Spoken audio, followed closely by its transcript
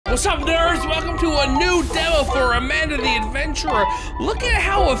What's up, nerds? Welcome to a new demo for Amanda the Adventurer. Look at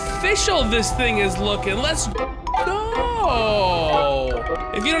how official this thing is looking. Let's go.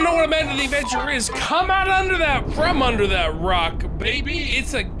 If you don't know what Amanda the Adventurer is, come out from under that rock, baby.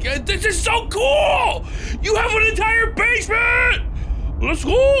 This is so cool. You have an entire basement. Let's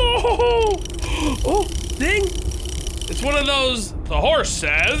go. Oh, ding. It's one of those, the horse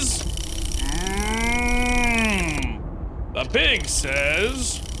says. The pig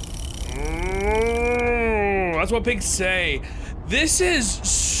says. That's what pigs say. This is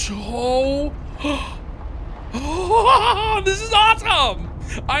so. Oh, this is awesome.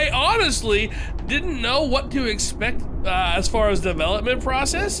 I honestly didn't know what to expect as far as development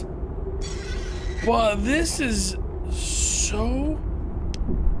process, but this is so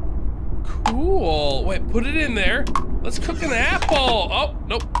cool. Wait, put it in there. Let's cook an apple. Oh,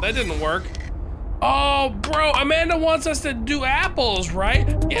 nope, that didn't work. Oh, bro, Amanda wants us to do apples,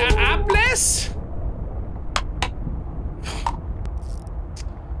 right? Yeah, apples?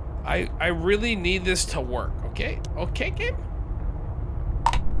 I really need this to work, okay? Okay, game?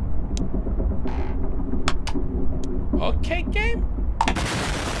 Okay, game?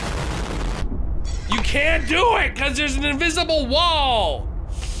 You can't do it, because there's an invisible wall!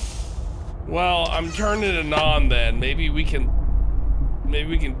 Well, I'm turning it on then. Maybe we can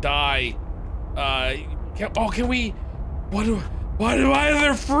die. Can we? Why do I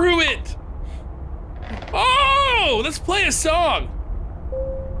either through it? Oh, let's play a song.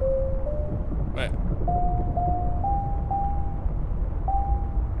 Wait.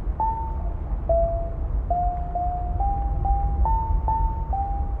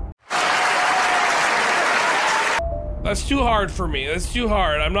 That's too hard for me. That's too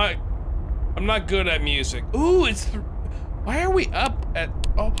hard. I'm not good at music. Ooh, why are we up at?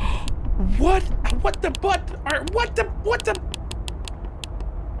 Oh. What the?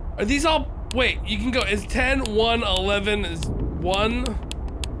 Are these all, wait, you can go, is 10, 1, 11, is 1?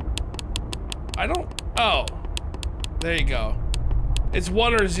 I don't, oh. There you go. It's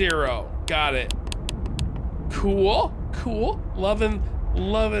 1 or 0, got it. Cool, loving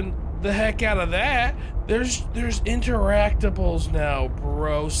the heck out of that. There's interactables now,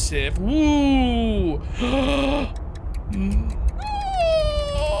 bro, Sif. Woo!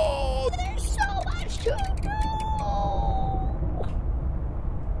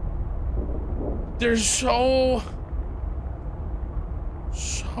 There's so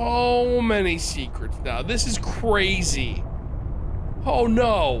many secrets now. This is crazy. Oh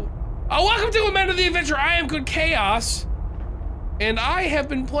no. Oh, welcome to Amanda the Adventurer. I am GoodKhaos, and I have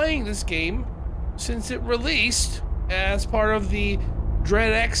been playing this game since it released as part of the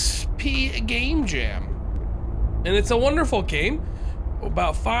Dread XP Game Jam. And it's a wonderful game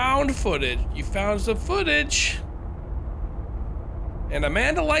about found footage. You found some footage. And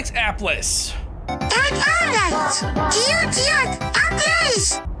Amanda likes apples.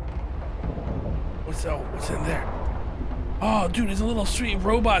 What's in there? Oh, dude, it's a little sweet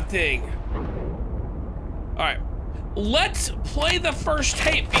robot thing. All right, let's play the first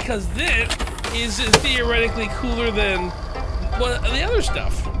tape because this is theoretically cooler than the other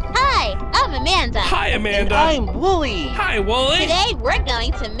stuff. Hi, I'm Amanda. Hi, Amanda. And I'm Wooly. Hi, Wooly. Today we're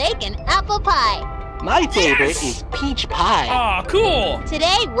going to make an apple pie. My favorite is peach pie. Aw, cool.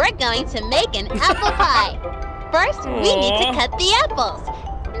 Today we're going to make an apple pie. First, we need to cut the apples.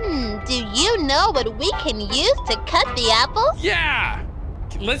 Do you know what we can use to cut the apples? Yeah.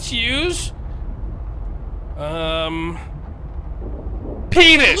 Let's use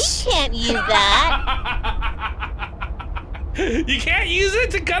penis. We can't use that. You can't use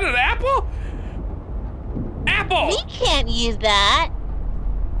it to cut an apple? Apple. We can't use that.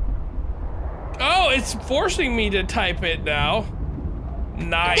 Oh, it's forcing me to type it now.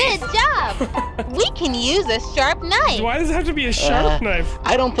 Nice. Good job. We can use a sharp knife. Why does it have to be a sharp knife?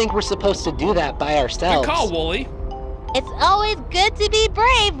 I don't think we're supposed to do that by ourselves. Good call, Wooly. It's always good to be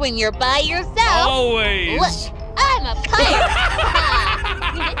brave when you're by yourself. Always. Look, I'm a pirate.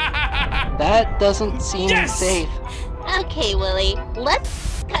 That doesn't seem safe. Okay, Willie,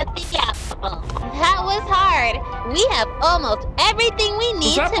 let's cut the apple. That was hard. We have almost everything we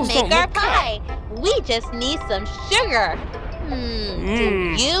need to make our pie. We just need some sugar.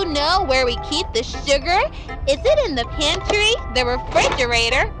 Do you know where we keep the sugar? Is it in the pantry, the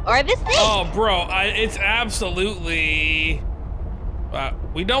refrigerator, or the sink? Oh, bro, it's absolutely...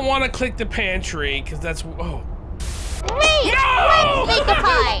 we don't want to click the pantry, because that's... Oh. Great! No! Let's make a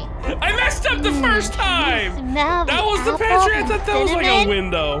pie. I messed up the first time! Smell That was the pantry, I thought that was like a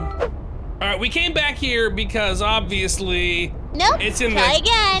window. All right, we came back here because obviously it's in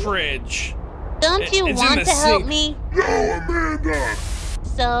the fridge. Don't you want to help me? No, Amanda!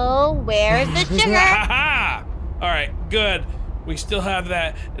 So, where's the sugar? All right, good. We still have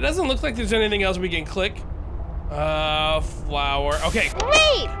that. It doesn't look like there's anything else we can click. Flour. Okay.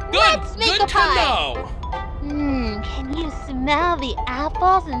 Great! Good. Let's make Good a pie. to know. Can you smell the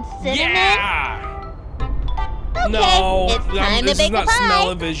apples and cinnamon? Yeah. Okay, No, it's time this to is bake a not pie.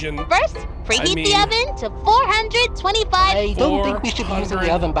 smell-o-vision. First, preheat the oven to 425. I don't think we should be using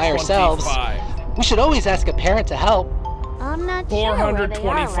the oven by ourselves. 425. We should always ask a parent to help. I'm not sure where they are right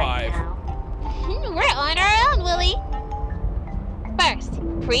 425. now. We're on our own, Willie. First,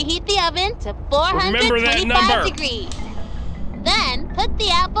 preheat the oven to Remember that number. 425 degrees. Then, put the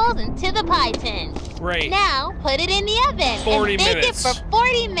apples into the pie tin. Great. Now, put it in the oven 40 and bake minutes. it for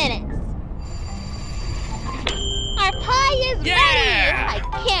 40 minutes. Our pie is Yeah! ready! I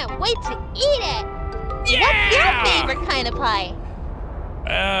can't wait to eat it! Yeah! What's your favorite kind of pie?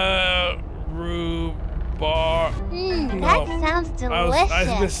 Rhubarb. That sounds delicious.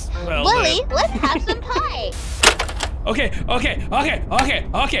 I misspelled Willie, it. let's have some pie. Okay.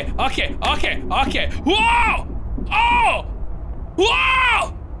 Whoa! Oh!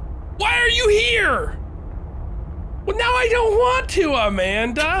 Whoa! Why are you here? Well, now I don't want to,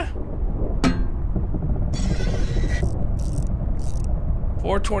 Amanda.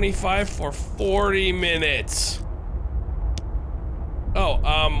 425 for 40 minutes. Oh,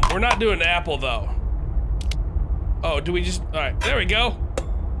 we're not doing apple though. Oh, do we just, all right, there we go.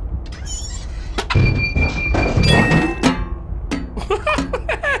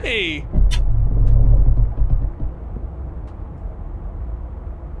 Hey!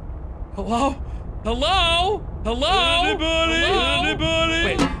 Hello? Hello? Hello? Anybody?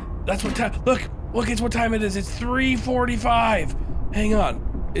 Wait, that's what time, look, it's what time it is. It's 3:45. Hang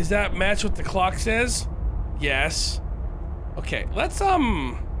on. Is that match what the clock says? Yes. Okay, let's,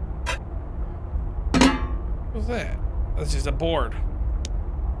 what's that? That's just a board.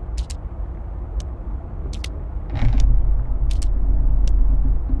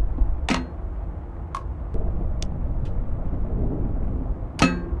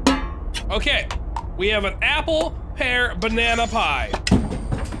 Okay, we have an apple, pear, banana pie.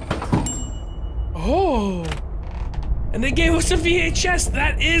 Oh, and they gave us a VHS.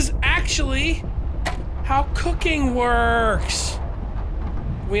 That is actually how cooking works.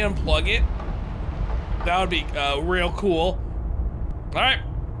 Can we unplug it? That would be real cool. All right,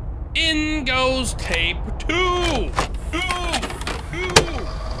 in goes tape 2.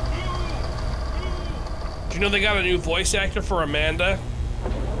 Do you know they got a new voice actor for Amanda?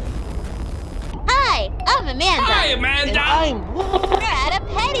 Hi, I'm Amanda. Hi, Amanda. And I'm We're at a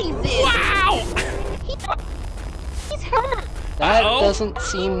petting zoo. Wow. He's hurt. That Uh-oh. doesn't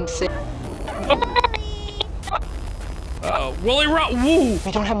seem safe. Uh-oh. Willie, woo.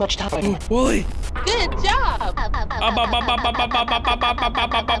 We don't have much time. Willie. Good job. Uh-oh.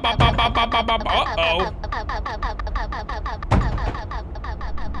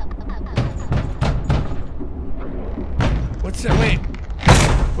 What's that? Wait.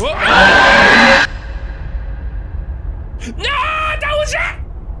 Whoa. No, that was it.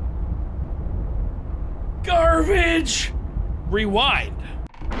 Garbage. Rewind.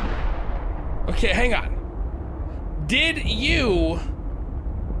 Okay, hang on.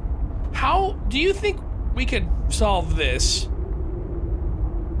 How do you think we could solve this?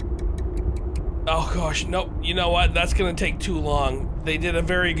 Oh gosh, nope. You know what? That's gonna take too long. They did a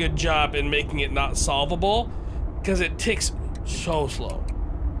very good job in making it not solvable because it ticks so slow.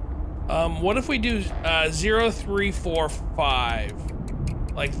 What if we do 0345,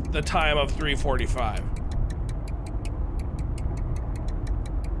 like the time of 3:45?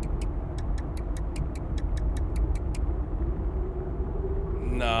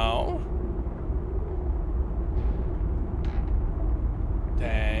 No.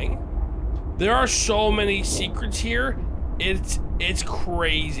 Dang. There are so many secrets here. It's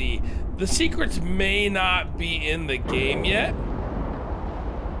crazy. The secrets may not be in the game yet.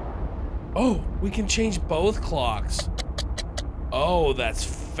 Oh, we can change both clocks. Oh, that's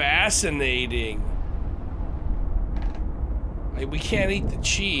fascinating. We can't eat the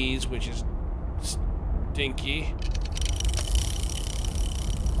cheese, which is stinky.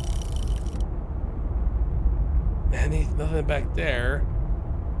 Nothing back there.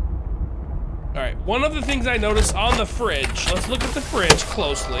 All right, one of the things I noticed on the fridge, let's look at the fridge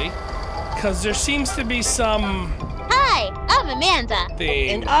closely, because there seems to be some Hi, I'm Amanda.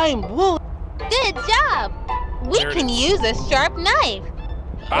 thing. And I'm Willie. Good job. We There it can is. use a sharp knife.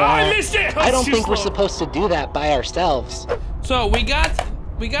 Oh, I missed it! I don't Too think we're slow. supposed to do that by ourselves. So we got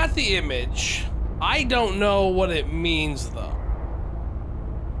the image. I don't know what it means though.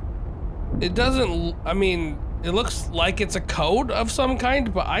 It doesn't, I mean, It looks like it's a code of some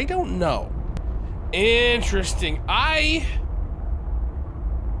kind, but I don't know. Interesting.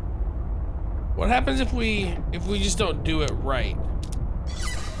 What happens if we just don't do it right?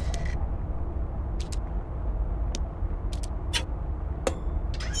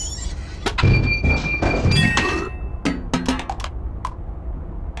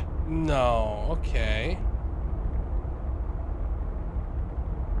 No, okay.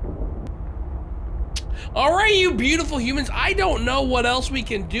 All right, you beautiful humans, I don't know what else we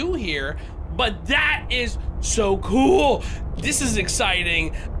can do here, but that is so cool. This is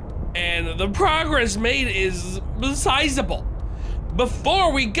exciting, and the progress made is sizable.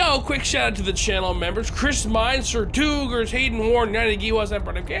 Before we go, quick shout out to the channel members: Chris Mine, Sir Toogers, Hayden Warren, United GoodKhaos, and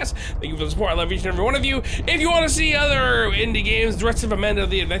GoodKhaos. Thank you for the support. I love each and every one of you. If you want to see other indie games, the rest of Amanda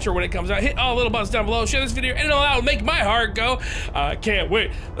the Adventure when it comes out, hit all the little buttons down below, share this video, and it'll make my heart go. I can't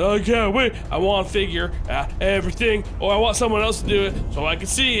wait. I can't wait. I want to figure out everything, or I want someone else to do it so I can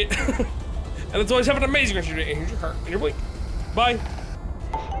see it. And let's always have an amazing rest of your day. Here's your heart and your blink. Bye.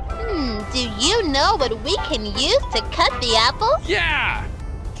 Do you know what we can use to cut the apples? Yeah!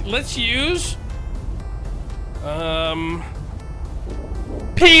 Let's use...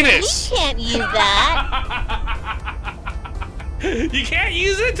 penis! We can't use that. You can't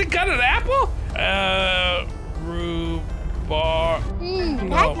use it to cut an apple? Rhubarb...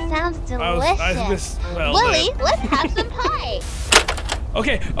 That sounds delicious. Willie, let's have some pie.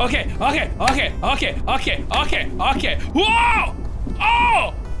 Okay. Whoa!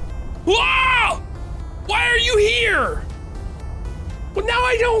 Oh! Whoa! Why are you here? Well, now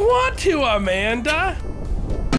I don't want to, Amanda.